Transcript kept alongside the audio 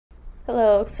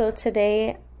Hello, so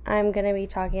today I'm going to be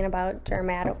talking about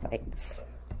dermatophytes.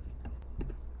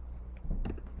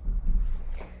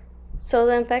 So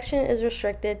the infection is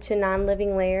restricted to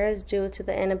non-living layers due to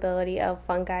the inability of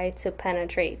fungi to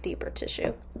penetrate deeper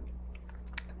tissue.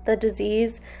 The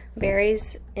disease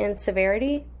varies in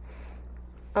severity,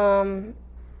 virulence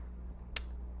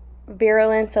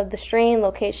of the strain,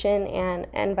 location, and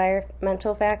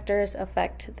environmental factors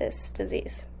affect this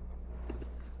disease.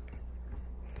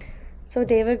 So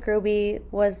David Gruby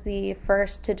was the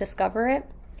first to discover it.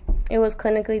 It was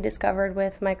clinically discovered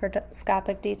with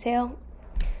microscopic detail.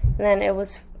 And then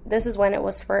this is when it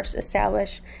was first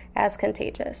established as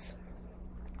contagious.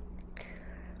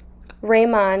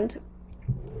 Raymond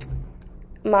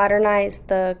modernized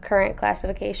the current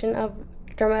classification of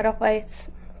dermatophytes,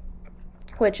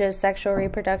 which is sexual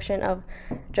reproduction of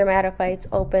dermatophytes,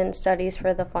 open studies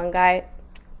for the fungi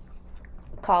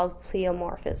called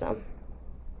pleomorphism.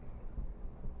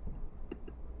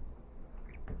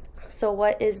 So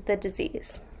what is the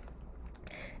disease?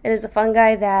 It is a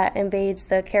fungi that invades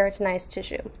the keratinized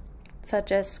tissue,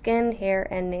 such as skin, hair,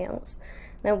 and nails.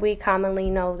 Then we commonly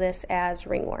know this as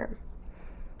ringworm.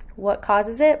 What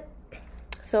causes it?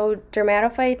 So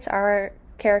dermatophytes are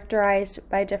characterized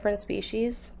by different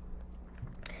species.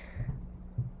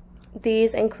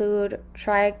 These include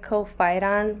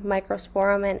Trichophyton,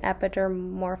 Microsporum, and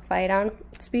Epidermophyton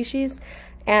species.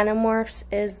 Anamorphs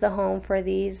is the home for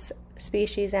these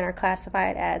species and are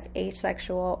classified as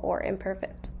asexual or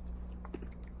imperfect.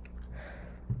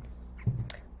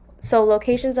 So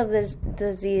locations of this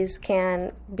disease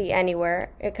can be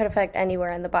anywhere. It could affect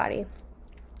anywhere in the body.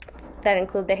 That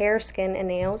include the hair, skin, and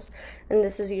nails, and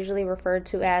this is usually referred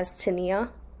to as tinea,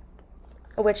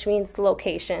 which means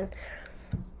location.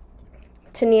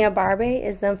 Tinea barbae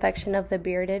is the infection of the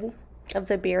beard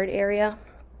area.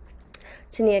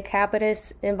 Tinea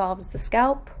capitis involves the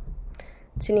scalp.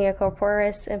 Tinea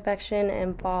corporis infection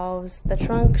involves the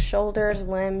trunk, shoulders,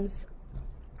 limbs,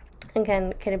 and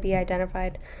can be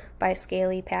identified by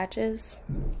scaly patches.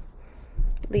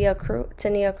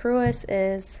 Tinea cruis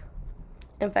is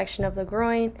infection of the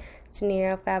groin.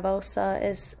 Tinea favosa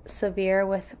is severe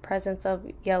with presence of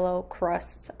yellow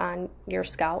crusts on your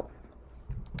scalp.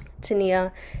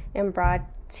 Tinea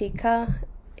embrotica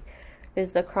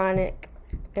is the chronic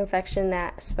infection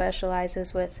that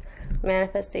specializes with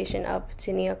manifestation of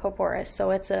tinea corporis.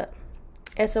 So it's a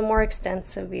more extensive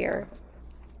severe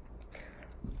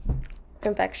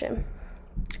infection.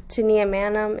 Tinea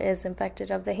manum is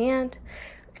infected of the hand,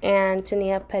 and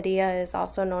tinea pedis is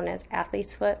also known as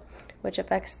athlete's foot, which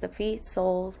affects the feet,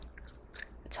 soles,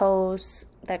 toes,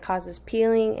 that causes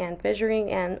peeling and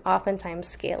fissuring and oftentimes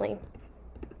scaling.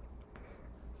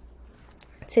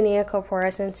 Tinea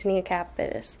corporis and tinea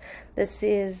capitis. This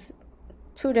is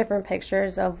two different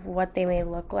pictures of what they may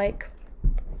look like,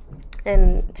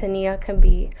 and tinea can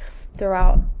be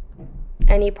throughout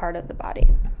any part of the body.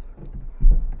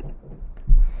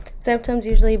 Symptoms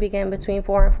usually begin between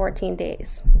 4 and 14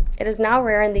 days. It is now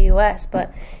rare in the US,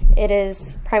 but it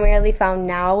is primarily found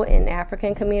now in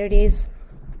African communities.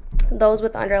 Those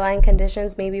with underlying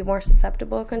conditions may be more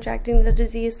susceptible to contracting the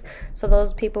disease, so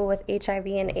those people with HIV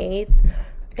and AIDS,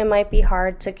 it might be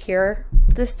hard to cure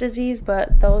this disease,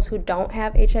 but those who don't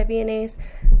have HIV and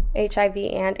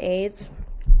AIDS,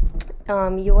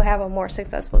 you will have a more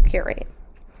successful cure rate.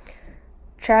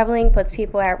 Traveling puts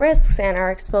people at risks and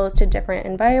are exposed to different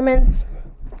environments.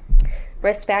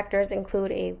 Risk factors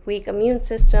include a weak immune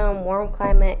system, warm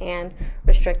climate, and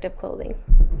restrictive clothing.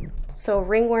 So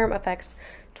ringworm affects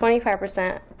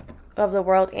 25% of the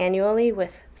world annually,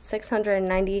 with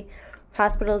 690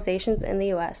 hospitalizations in the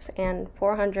US and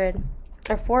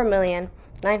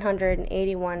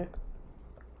 4,981,000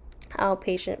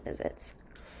 outpatient visits.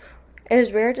 It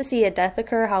is rare to see a death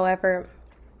occur. However,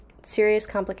 serious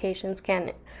complications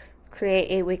can create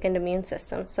a weakened immune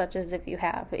system, such as if you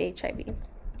have HIV.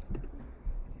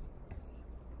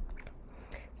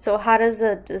 So how does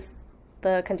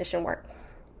the condition work?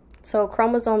 So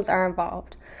chromosomes are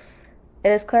involved.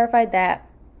 It is clarified that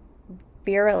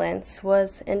virulence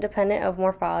was independent of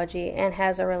morphology and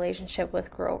has a relationship with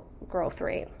growth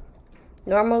rate.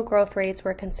 Normal growth rates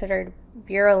were considered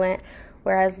virulent,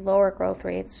 whereas lower growth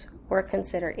rates were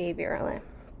considered avirulent.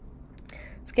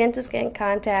 Skin-to-skin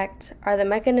contact are the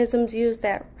mechanisms used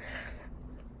that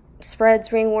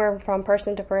spreads ringworm from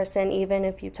person to person, even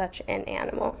if you touch an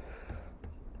animal.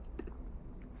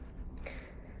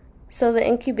 So the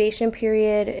incubation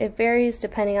period, it varies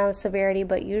depending on the severity,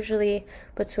 but usually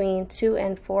between 2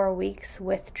 and 4 weeks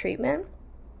with treatment.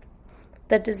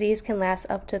 The disease can last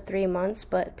up to 3 months,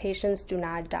 but patients do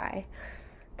not die.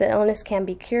 The illness can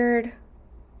be cured.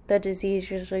 The disease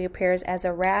usually appears as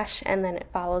a rash, and then it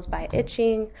follows by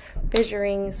itching,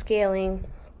 fissuring, scaling.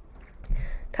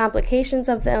 Complications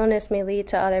of the illness may lead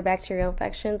to other bacterial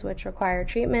infections which require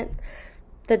treatment.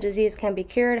 The disease can be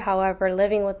cured, however,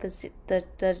 living with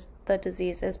the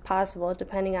disease is possible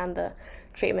depending on the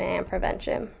treatment and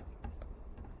prevention.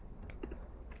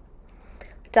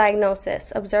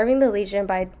 Diagnosis. Observing the lesion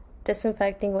by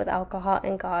disinfecting with alcohol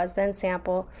and gauze, then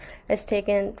sample is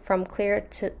taken from clear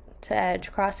to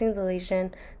edge, crossing the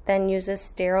lesion, then uses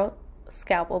sterile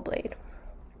scalpel blade.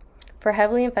 For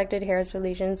heavily infected hairs or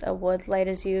lesions, a wood light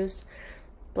is used.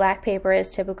 Black paper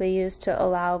is typically used to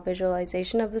allow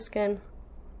visualization of the skin.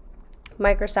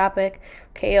 Microscopic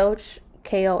KOH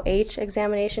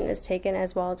examination is taken,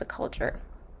 as well as a culture.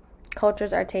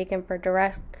 Cultures are taken for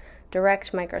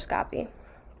direct microscopy.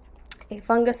 A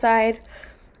fungicide,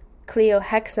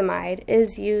 chlorhexamide,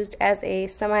 is used as a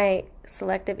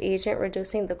semi-selective agent,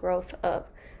 reducing the growth of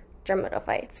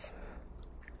dermatophytes.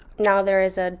 Now there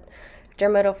is a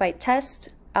dermatophyte test,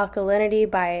 alkalinity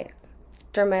by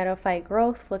dermatophyte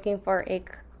growth, looking for a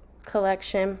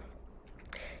collection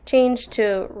change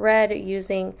to red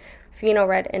using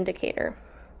phenored indicator.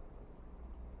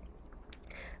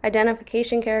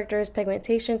 Identification characters,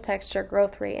 pigmentation, texture,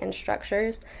 growth rate, and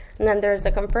structures. And then there's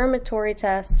the confirmatory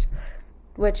test,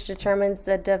 which determines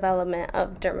the development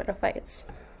of dermatophytes.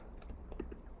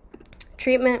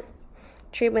 Treatment.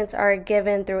 Treatments are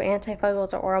given through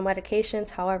antifungals or oral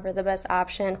medications. However, the best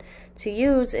option to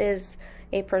use is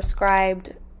a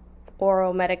prescribed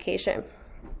oral medication.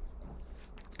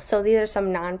 So these are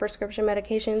some non-prescription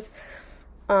medications.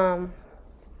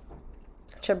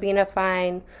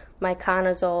 Terbinafine,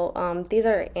 miconazole. These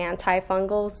are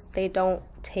antifungals. They don't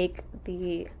take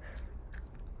the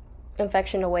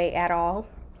infection away at all.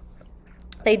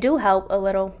 They do help a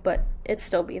little, but it'd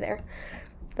still be there.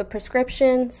 The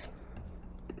prescriptions,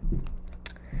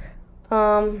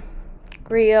 griseofulvin,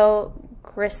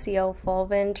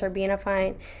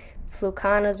 terbinafine,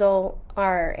 fluconazole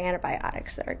are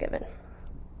antibiotics that are given.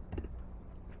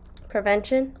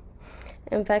 Prevention.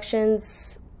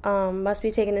 Infections must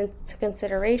be taken into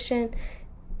consideration.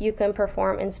 You can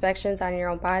perform inspections on your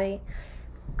own body.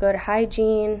 Good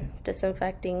hygiene,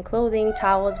 disinfecting clothing,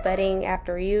 towels, bedding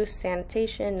after use,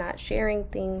 sanitation, not sharing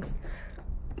things.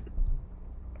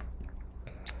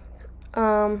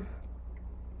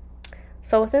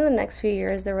 So within the next few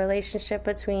years, the relationship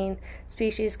between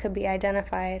species could be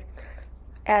identified,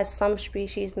 as some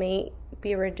species may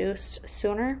be reduced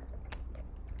sooner.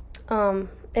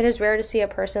 It is rare to see a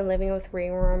person living with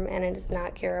ringworm, and it is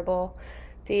not curable.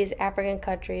 These African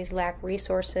countries lack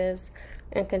resources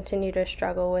and continue to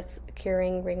struggle with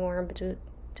curing ringworm due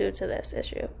to this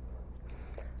issue.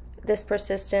 This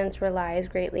persistence relies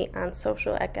greatly on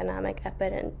social economic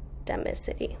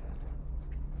epidemicity.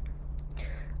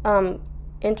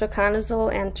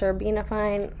 Intraconazole and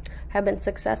terbinafine have been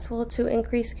successful to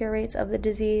increase cure rates of the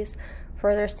disease.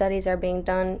 Further studies are being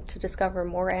done to discover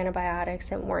more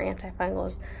antibiotics and more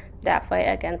antifungals that fight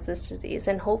against this disease,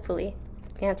 and hopefully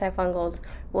antifungals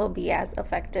will be as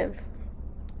effective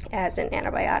as an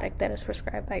antibiotic that is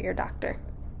prescribed by your doctor.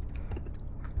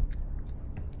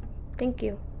 Thank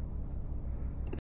you.